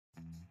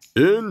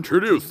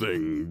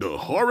Introducing the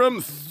Harem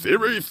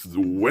series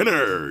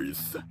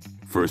winners!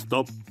 First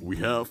up, we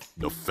have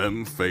the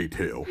Femme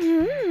Fatale,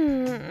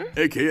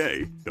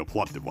 aka the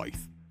plot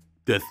device.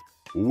 This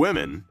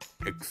women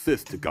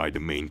exist to guide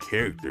the main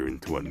character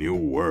into a new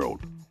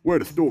world where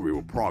the story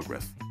will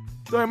progress,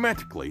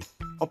 diametrically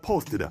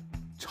opposed to the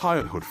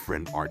childhood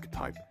friend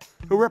archetype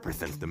who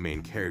represents the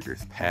main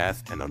character's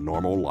past and a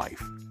normal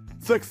life.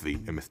 Sexy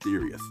and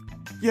mysterious,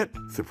 yet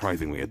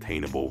surprisingly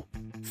attainable.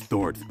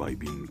 Starts by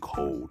being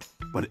cold,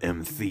 but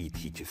MC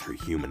teaches her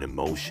human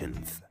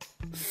emotions.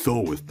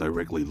 Soul is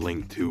directly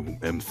linked to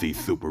MC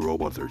super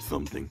robots or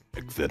something,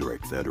 etc,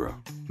 etc.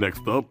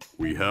 Next up,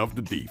 we have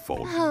the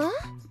default.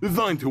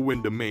 Designed to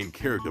win the main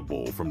character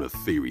bowl from the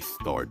series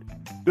start.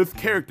 This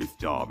character's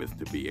job is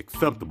to be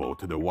acceptable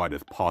to the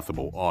widest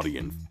possible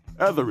audience.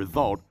 As a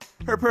result,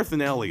 her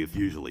personality is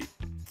usually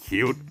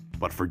cute,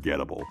 but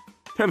forgettable.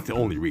 Tends to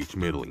only reach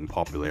middling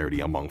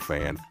popularity among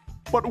fans,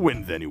 but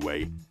wins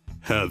anyway.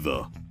 Has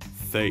a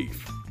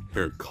safe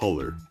hair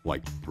color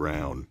like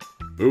brown.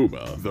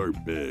 Boobas are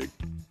big,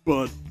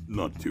 but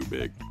not too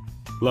big.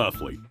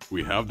 Lastly,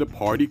 we have the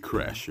Party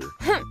Crasher.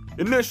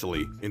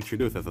 Initially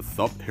introduced as a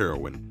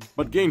sub-heroine,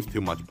 but gains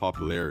too much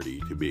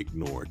popularity to be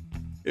ignored.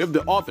 If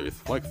the author is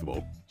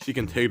flexible, she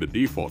can take the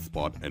default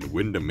spot and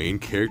win the main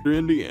character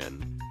in the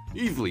end.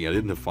 Easily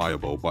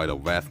identifiable by the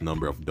vast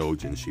number of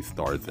doujins she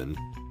stars in.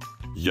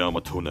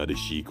 Yamato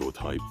Nadeshiko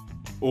types,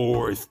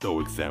 or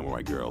stoic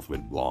samurai girls with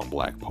long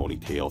black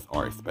ponytails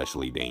are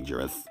especially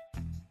dangerous.